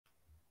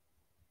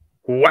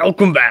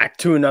Welcome back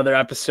to another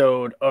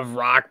episode of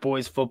ROC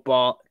Boys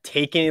Football,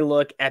 taking a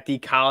look at the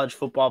college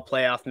football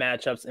playoff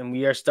matchups, and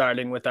we are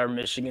starting with our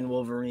Michigan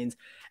Wolverines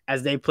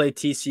as they play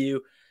TCU.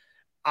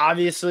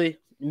 Obviously,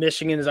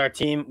 Michigan is our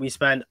team. We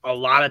spend a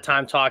lot of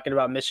time talking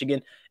about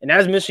Michigan, and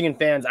as Michigan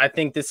fans, I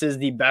think this is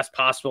the best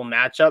possible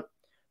matchup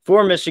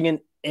for Michigan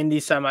in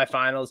these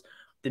semifinals.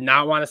 Did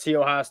not want to see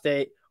Ohio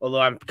State,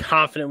 although I'm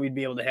confident we'd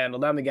be able to handle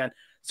them again.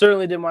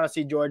 Certainly didn't want to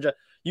see Georgia.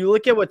 You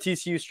look at what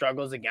TCU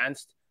struggles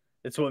against.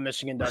 It's what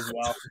Michigan does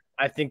well.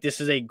 I think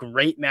this is a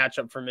great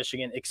matchup for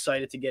Michigan.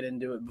 Excited to get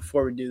into it.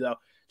 Before we do, though,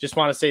 just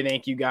want to say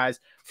thank you guys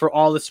for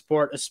all the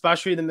support,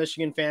 especially the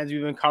Michigan fans.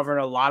 We've been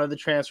covering a lot of the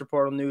transfer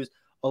portal news,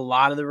 a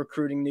lot of the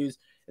recruiting news,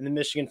 and the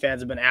Michigan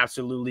fans have been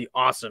absolutely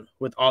awesome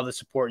with all the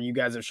support you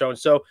guys have shown.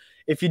 So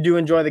if you do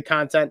enjoy the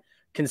content,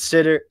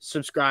 consider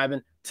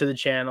subscribing to the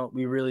channel.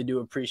 We really do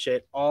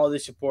appreciate all the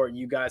support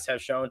you guys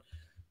have shown.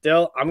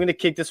 Dill, I'm going to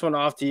kick this one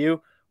off to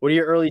you. What are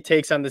your early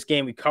takes on this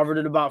game? We covered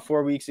it about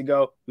 4 weeks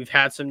ago. We've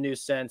had some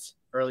news since.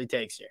 Early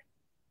takes here.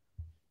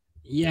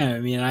 Yeah,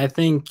 I mean, I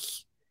think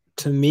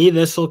to me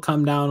this will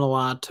come down a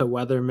lot to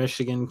whether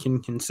Michigan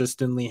can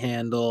consistently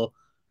handle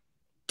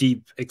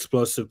deep,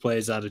 explosive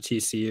plays out of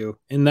TCU.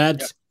 And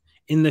that's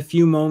in the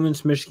few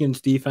moments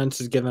Michigan's defense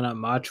has given up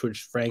much,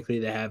 which frankly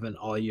they haven't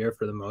all year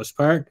for the most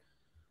part.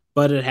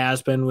 But it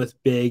has been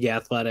with big,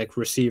 athletic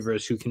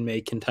receivers who can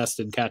make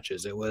contested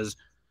catches. It was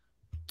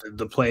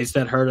the plays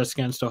that hurt us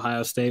against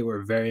Ohio State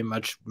were very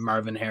much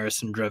Marvin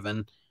Harrison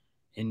driven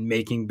in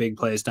making big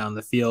plays down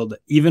the field.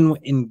 Even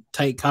in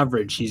tight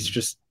coverage, he's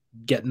just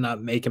getting up,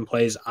 making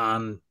plays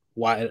on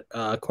wide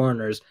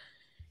corners.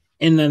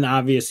 And then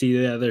obviously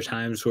the other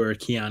times where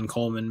Keon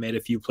Coleman made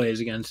a few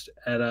plays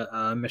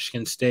at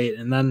Michigan State,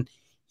 and then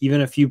even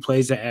a few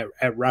plays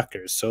at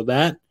Rutgers. So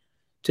that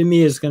to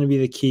me is going to be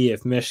the key.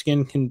 If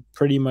Michigan can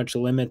pretty much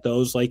limit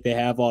those like they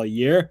have all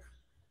year,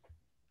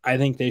 I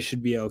think they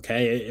should be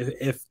okay.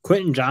 If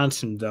Quentin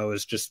Johnson, though,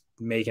 is just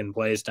making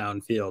plays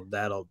downfield,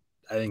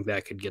 I think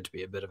that could get to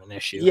be a bit of an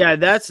issue. Yeah,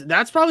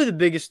 that's probably the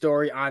biggest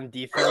story on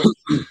defense.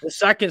 The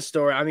second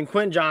story, I mean,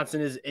 Quentin Johnson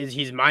is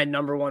he's my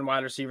number one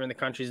wide receiver in the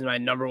country. He's my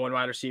number one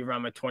wide receiver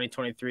on my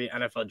 2023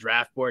 NFL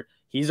draft board.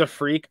 He's a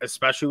freak,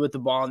 especially with the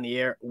ball in the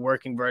air,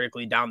 working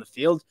vertically down the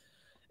field.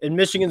 And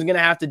Michigan's going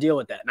to have to deal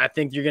with that. And I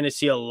think you're going to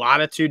see a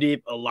lot of two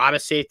deep, a lot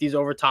of safeties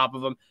over top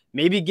of them,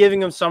 maybe giving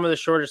them some of the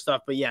shorter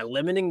stuff. But, yeah,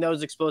 limiting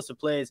those explosive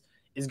plays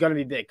is going to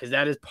be big because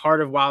that is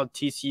part of why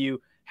TCU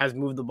has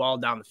moved the ball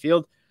down the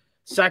field.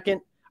 Second,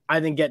 I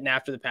think getting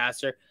after the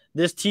passer.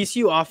 This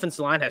TCU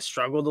offensive line has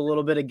struggled a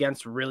little bit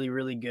against really,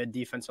 really good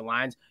defensive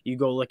lines. You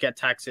go look at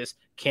Texas,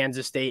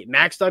 Kansas State.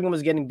 Max Duggan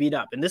was getting beat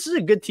up. And this is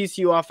a good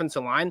TCU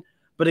offensive line,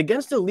 but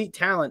against elite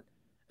talent,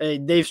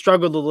 they've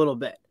struggled a little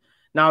bit.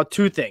 Now,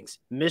 two things.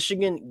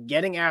 Michigan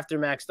getting after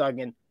Max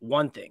Duggan,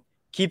 one thing.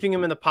 Keeping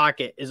him in the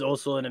pocket is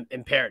also an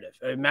imperative.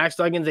 Max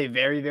Duggan's a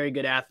very, very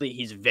good athlete.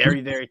 He's very,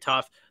 very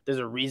tough. There's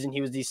a reason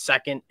he was the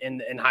second in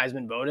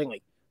Heisman voting.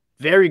 Like,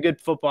 very good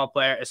football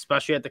player,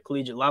 especially at the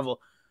collegiate level.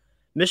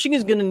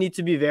 Michigan's going to need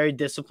to be very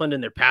disciplined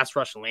in their pass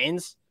rush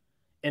lanes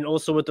and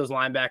also with those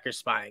linebackers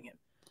spying him.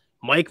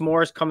 Mike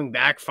Morris coming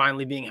back,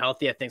 finally being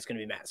healthy, I think is going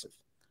to be massive.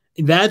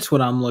 That's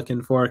what I'm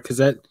looking for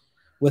because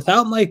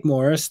without Mike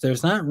Morris,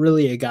 there's not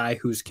really a guy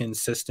who's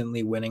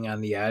consistently winning on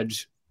the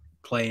edge,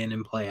 play in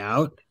and play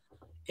out.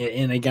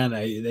 And again,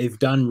 they've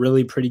done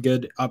really pretty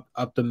good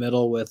up the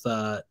middle with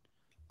the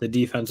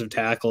defensive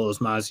tackles,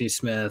 Mazi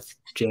Smith,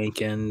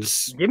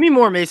 Jenkins. Give me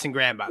more Mason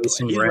Graham, by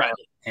the way. He's ready.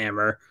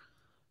 Hammer.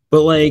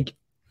 But, like,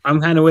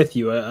 I'm kind of with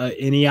you.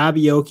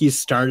 Iniabioki's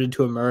started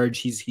to emerge.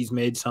 He's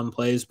made some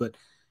plays, but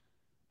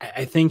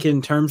I think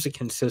in terms of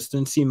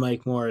consistency,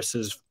 Mike Morris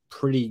is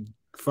pretty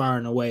far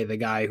and away the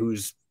guy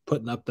who's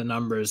putting up the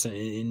numbers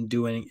and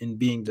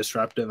being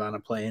disruptive on a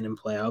play in and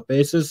play out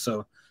basis.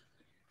 So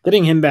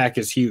getting him back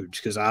is huge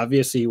because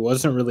obviously he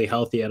wasn't really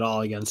healthy at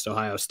all against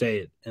Ohio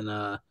State.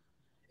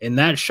 And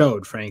that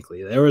showed,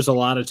 frankly. There was a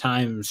lot of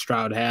times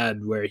Stroud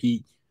had where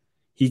he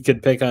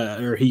could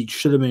he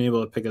should have been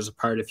able to pick us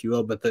apart, if you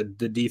will, but the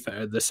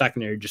defense, the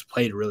secondary just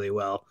played really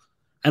well.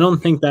 I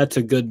don't think that's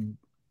a good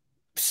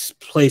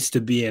place to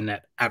be in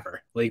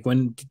ever. Like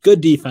when good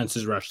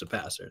defenses rush the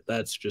passer,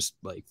 that's just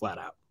like flat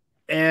out.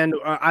 And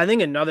I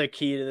think another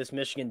key to this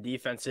Michigan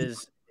defense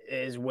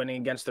is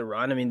winning against the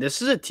run. I mean,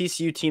 this is a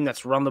TCU team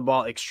that's run the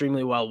ball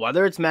extremely well,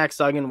 whether it's Max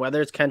Duggan,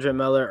 whether it's Kendra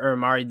Miller or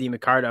Amari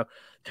DiMiccardo.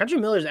 Kendra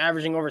Miller's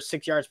averaging over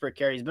 6 yards per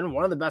carry. He's been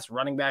one of the best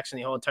running backs in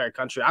the whole entire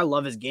country. I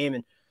love his game.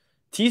 And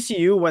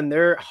TCU, when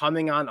they're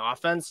humming on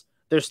offense,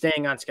 they're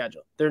staying on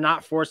schedule. They're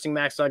not forcing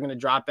Max Duggan to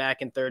drop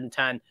back in 3rd and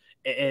 10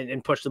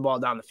 and push the ball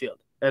down the field.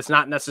 That's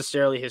not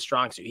necessarily his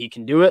strong suit. He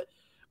can do it,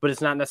 but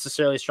it's not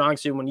necessarily strong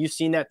suit. When you've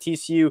seen that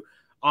TCU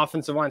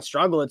offensive line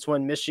struggle, it's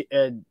when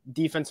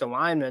defensive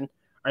linemen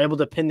are able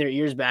to pin their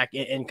ears back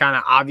in kind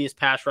of obvious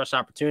pass rush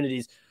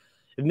opportunities.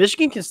 If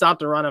Michigan can stop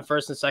the run on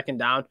 1st and 2nd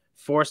down,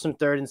 force some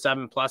 3rd and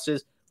 7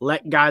 pluses,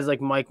 let guys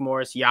like Mike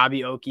Morris,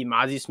 Yabi Oki,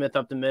 Mazi Smith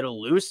up the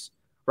middle loose,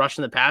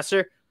 rushing the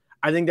passer,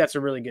 I think that's a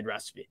really good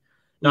recipe.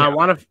 Now,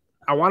 yeah.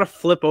 I want to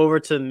flip over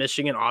to the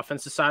Michigan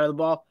offensive side of the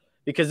ball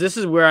because this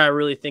is where I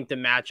really think the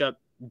matchup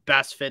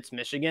best fits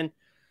Michigan.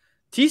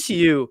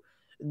 TCU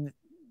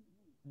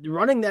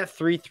running that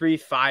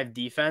 3-3-5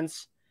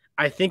 defense,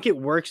 I think it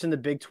works in the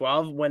Big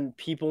 12 when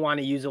people want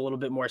to use a little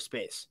bit more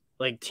space.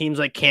 Like teams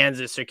like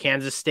Kansas or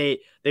Kansas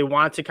State, they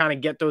want to kind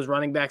of get those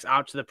running backs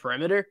out to the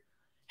perimeter.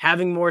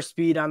 Having more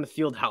speed on the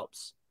field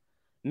helps.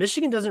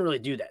 Michigan doesn't really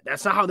do that.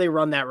 That's not how they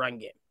run that run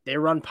game. They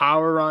run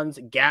power runs,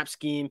 gap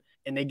scheme,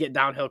 and they get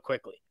downhill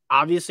quickly.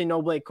 Obviously,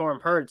 no Blake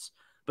Corum hurts,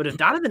 but if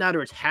Donovan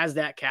Edwards has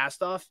that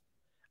cast off,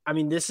 I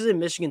mean, this is a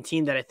Michigan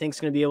team that I think is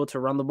going to be able to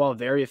run the ball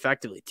very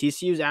effectively.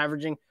 TCU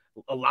is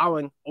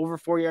allowing over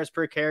 4 yards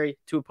per carry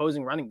to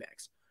opposing running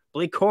backs.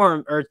 Blake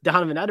Corum, or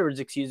Donovan Edwards,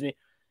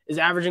 is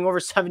averaging over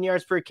 7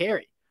 yards per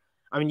carry.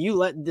 I mean, you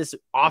let this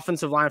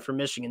offensive line for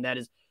Michigan that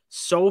is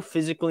so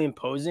physically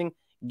imposing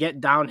get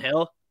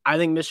downhill. I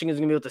think Michigan is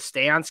going to be able to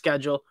stay on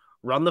schedule,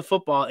 run the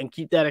football, and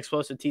keep that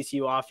explosive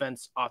TCU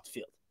offense off the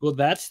field. Well,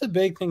 that's the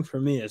big thing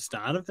for me is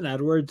Donovan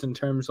Edwards in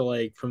terms of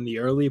like from the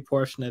early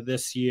portion of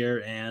this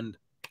year and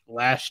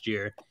last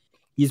year,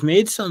 he's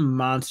made some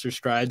monster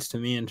strides to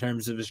me in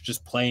terms of his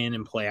just play in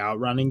and play out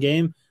running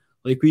game.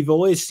 Like we've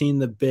always seen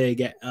the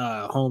big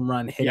home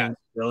run hitting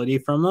ability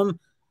from him,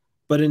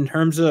 but in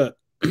terms of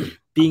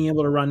being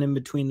able to run in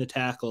between the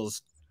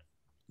tackles,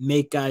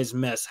 make guys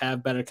miss,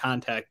 have better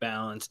contact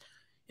balance,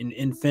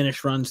 and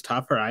finish runs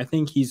tougher, I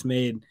think he's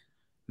made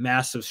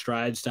massive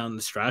strides down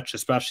the stretch,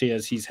 especially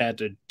as he's had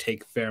to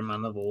take a fair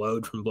amount of the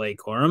load from Blake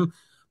Corum.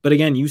 But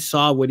again, you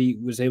saw what he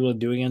was able to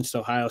do against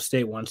Ohio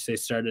State once they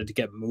started to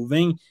get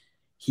moving.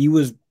 He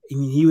was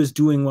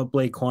doing what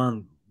Blake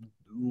Corum,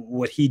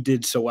 what he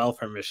did so well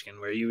for Michigan,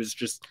 where he was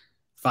just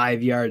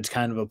 5 yards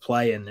kind of a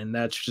play, and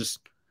that's just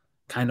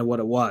kind of what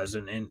it was.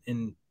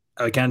 And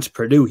against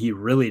Purdue, he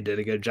really did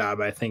a good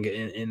job, I think,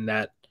 in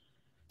that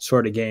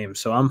sort of game.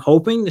 So I'm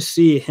hoping to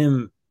see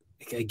him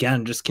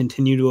again just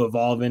continue to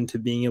evolve into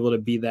being able to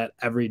be that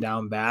every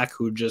down back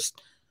who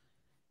just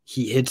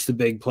he hits the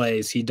big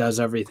plays, he does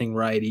everything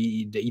right,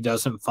 he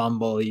doesn't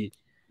fumble, he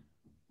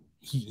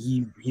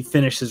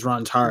finishes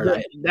runs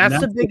hard. That's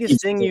the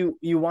biggest thing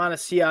you want to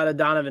see out of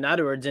Donovan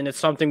Edwards, and it's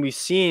something we've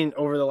seen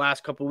over the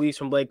last couple of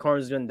weeks when Blake Corum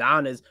has been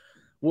down. Is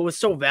what was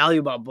so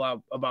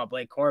valuable about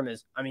Blake Corum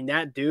is, I mean,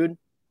 that dude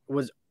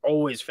was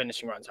always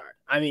finishing runs hard.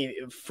 I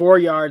mean, 4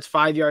 yards,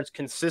 5 yards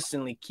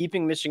consistently,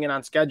 keeping Michigan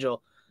on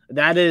schedule.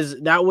 That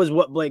was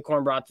what Blake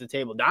Corum brought to the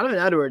table. Donovan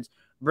Edwards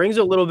brings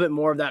a little bit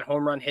more of that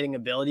home run hitting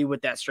ability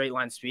with that straight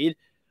line speed.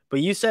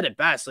 But you said it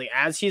best. Like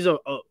as he's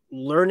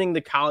learning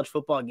the college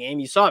football game,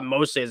 you saw it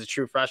mostly as a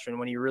true freshman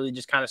when he really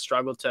just kind of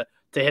struggled to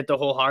hit the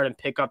whole hard and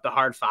pick up the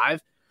hard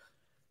five.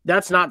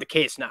 That's not the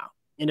case now.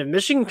 And if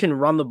Michigan can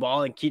run the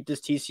ball and keep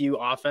this TCU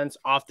offense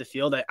off the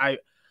field,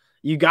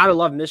 you got to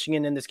love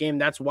Michigan in this game.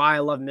 That's why I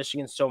love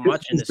Michigan so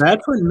much.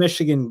 That's when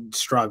Michigan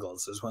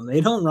struggles, is when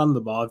they don't run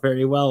the ball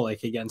very well.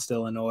 Like against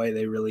Illinois,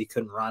 they really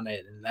couldn't run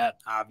it. And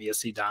that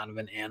obviously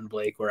Donovan and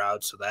Blake were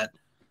out, so that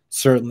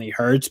certainly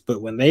hurts.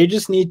 But when they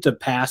just need to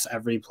pass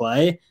every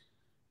play,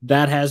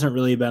 that hasn't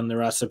really been the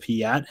recipe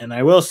yet. And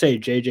I will say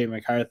J.J.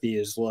 McCarthy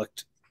has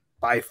looked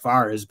by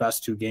far his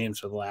best 2 games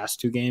for the last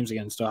 2 games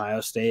against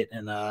Ohio State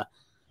and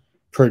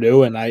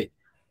Purdue. And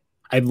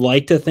I'd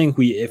like to think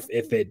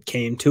if it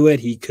came to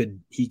it, he could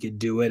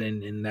do it,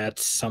 and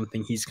that's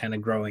something he's kind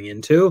of growing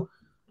into,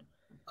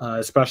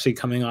 especially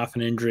coming off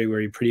an injury where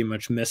he pretty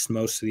much missed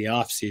most of the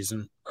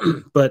offseason.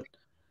 But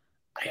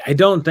I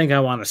don't think I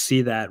want to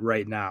see that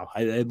right now.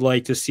 I'd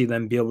like to see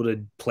them be able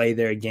to play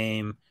their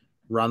game,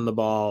 run the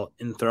ball,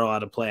 and throw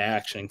out a play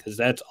action, because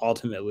that's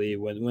ultimately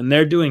when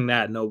they're doing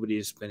that,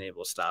 nobody's been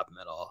able to stop them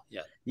at all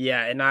yet.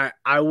 Yeah, and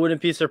I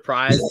wouldn't be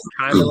surprised,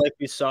 kind of like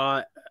we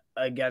saw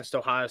against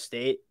Ohio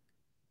State.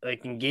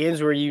 Like in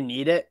games where you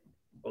need it,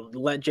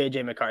 let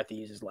J.J. McCarthy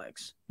use his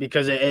legs,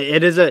 because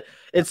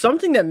it's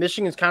something that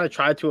Michigan's kind of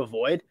tried to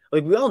avoid.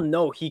 Like we all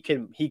know he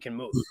can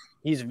move.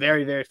 He's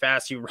very, very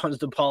fast. He runs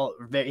the ball.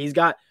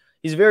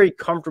 He's very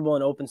comfortable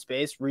in open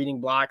space,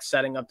 reading blocks,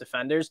 setting up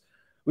defenders.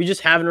 We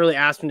just haven't really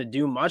asked him to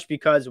do much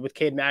because with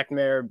Cade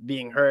McNamara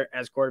being hurt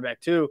as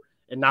quarterback too,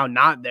 and now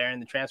not there in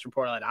the transfer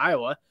portal at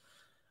Iowa,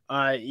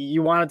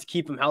 you wanted to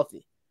keep him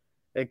healthy.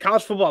 In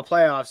college football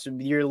playoffs,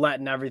 you're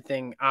letting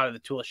everything out of the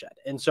tool shed.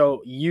 And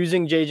so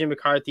using J.J.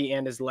 McCarthy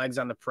and his legs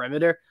on the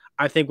perimeter,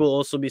 I think will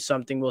also be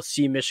something we'll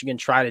see Michigan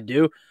try to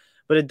do.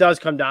 But it does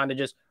come down to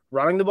just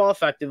running the ball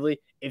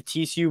effectively. If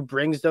TCU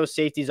brings those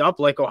safeties up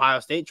like Ohio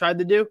State tried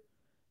to do,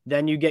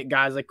 then you get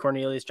guys like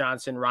Cornelius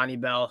Johnson, Ronnie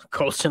Bell,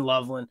 Colston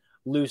Loveland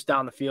loose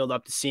down the field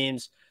up the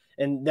seams.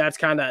 And that's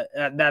kind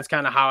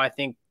of how I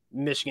think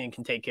Michigan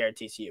can take care of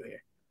TCU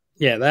here.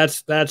 Yeah,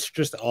 that's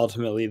just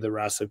ultimately the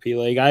recipe.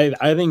 Like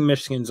I think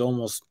Michigan's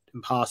almost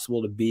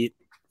impossible to beat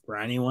for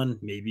anyone,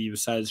 maybe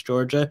besides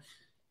Georgia,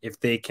 if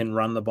they can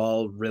run the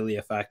ball really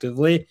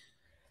effectively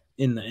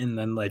and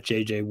then let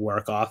JJ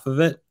work off of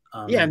it.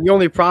 Yeah, and the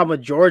only problem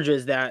with Georgia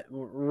is that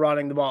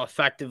running the ball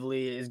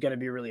effectively is going to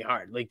be really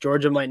hard. Like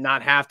Georgia might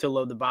not have to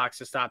load the box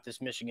to stop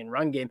this Michigan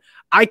run game.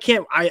 I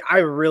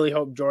really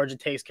hope Georgia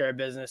takes care of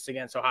business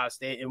against Ohio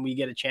State and we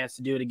get a chance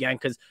to do it again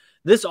because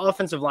this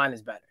offensive line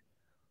is better.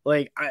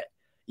 Like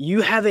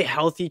you have a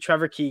healthy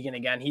Trevor Keegan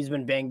again. He's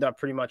been banged up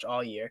pretty much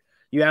all year.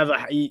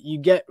 You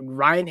get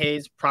Ryan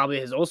Hayes, probably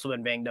has also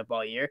been banged up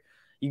all year.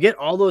 You get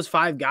all those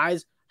 5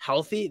 guys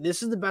healthy.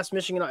 This is the best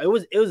Michigan.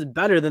 It was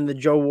better than the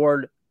Joe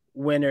Ward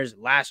winners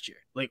last year.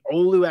 Like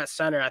Olu at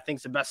center, I think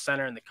is the best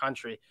center in the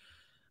country.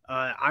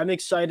 I'm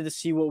excited to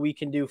see what we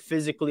can do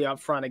physically up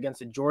front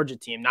against a Georgia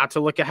team. Not to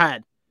look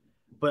ahead,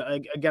 but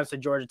against a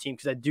Georgia team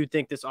because I do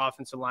think this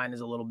offensive line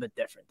is a little bit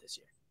different this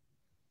year.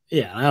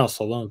 Yeah, I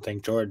also don't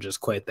think Georgia's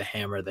quite the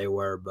hammer they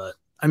were, but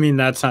I mean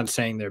that's not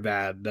saying they're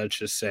bad. That's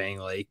just saying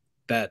like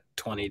that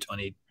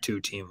 2022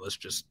 team was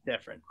just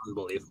different,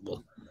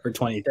 unbelievable. Or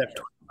 2020,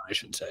 I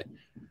should say.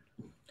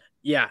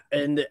 Yeah,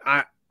 and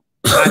I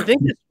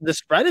think the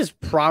spread is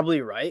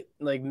probably right.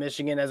 Like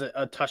Michigan as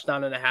a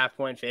touchdown and a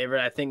half-point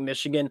favorite. I think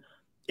Michigan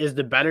is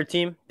the better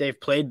team. They've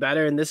played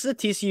better, and this is a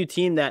TCU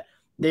team that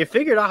they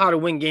figured out how to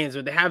win games,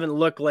 but they haven't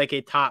looked like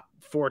a top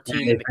 4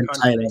 team in the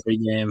country. Every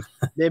game.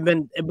 They've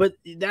been, but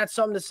that's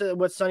something to say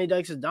what Sonny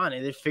Dykes has done.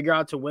 They figure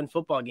out to win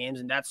football games,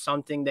 and that's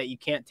something that you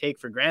can't take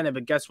for granted.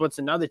 But guess what's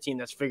another team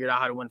that's figured out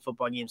how to win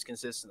football games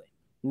consistently?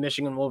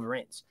 Michigan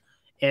Wolverines,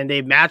 and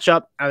they match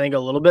up, I think, a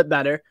little bit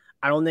better.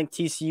 I don't think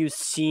TCU's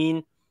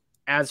seen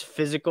as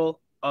physical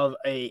of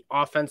a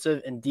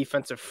offensive and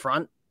defensive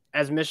front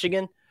as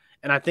Michigan,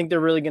 and I think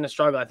they're really going to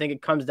struggle. I think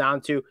it comes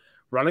down to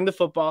running the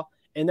football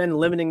and then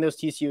limiting those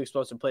TCU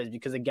explosive plays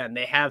because, again,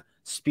 they have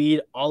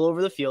speed all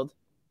over the field,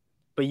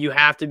 but you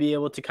have to be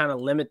able to kind of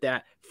limit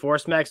that,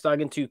 force Max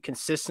Duggan to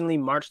consistently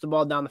march the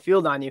ball down the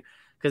field on you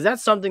because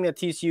that's something that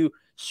TCU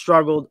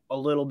struggled a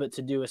little bit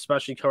to do,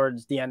 especially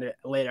towards the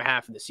later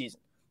half of the season.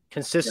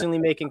 Consistently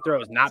making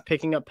throws, not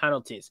picking up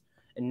penalties.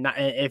 And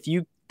if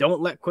you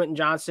don't let Quentin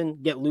Johnson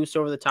get loose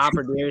over the top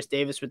or Darius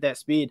Davis with that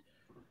speed,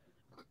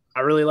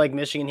 I really like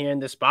Michigan here in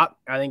this spot.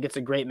 I think it's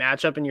a great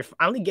matchup, and you're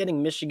finally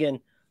getting Michigan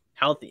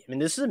healthy. I mean,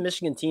 this is a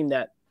Michigan team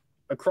that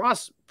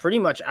across pretty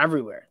much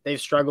everywhere,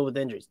 they've struggled with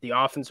injuries. The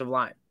offensive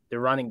line, the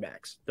running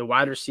backs, the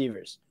wide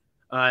receivers.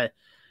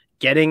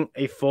 Getting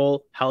a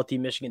full, healthy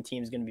Michigan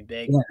team is going to be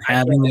big. Yeah,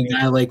 having a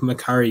guy like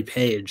Makari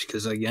Page,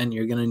 because, again,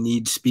 you're going to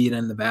need speed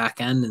on the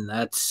back end, and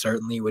that's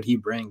certainly what he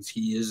brings.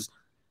 He is,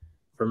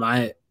 for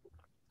my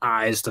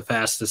eyes, the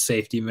fastest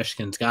safety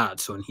Michigan's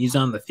got. So when he's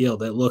on the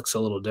field, it looks a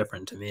little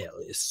different to me, at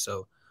least.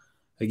 So,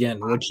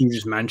 again, what you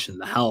just mentioned,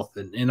 the health.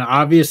 And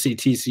obviously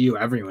TCU,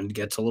 everyone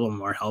gets a little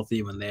more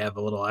healthy when they have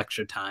a little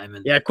extra time.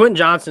 And yeah, Quentin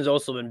Johnson's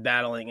also been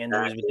battling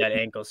injuries with that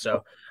ankle.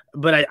 So,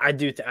 but I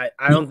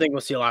don't think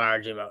we'll see a lot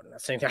of RJ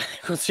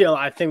Moten.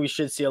 I think we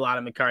should see a lot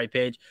of Makari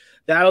Page.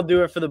 That'll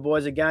do it for the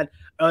boys again.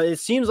 It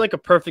seems like a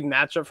perfect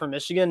matchup for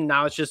Michigan.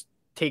 Now it's just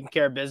taking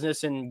care of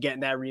business and getting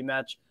that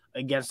rematch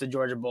against the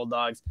Georgia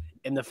Bulldogs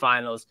in the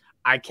finals.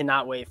 I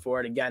cannot wait for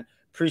it. Again,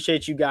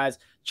 appreciate you guys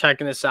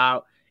checking us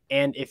out.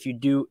 And if you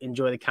do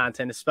enjoy the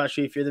content,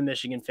 especially if you're the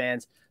Michigan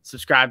fans,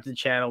 subscribe to the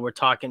channel. We're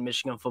talking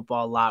Michigan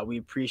football a lot. We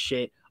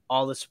appreciate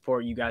all the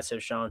support you guys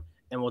have shown,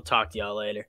 and we'll talk to y'all later.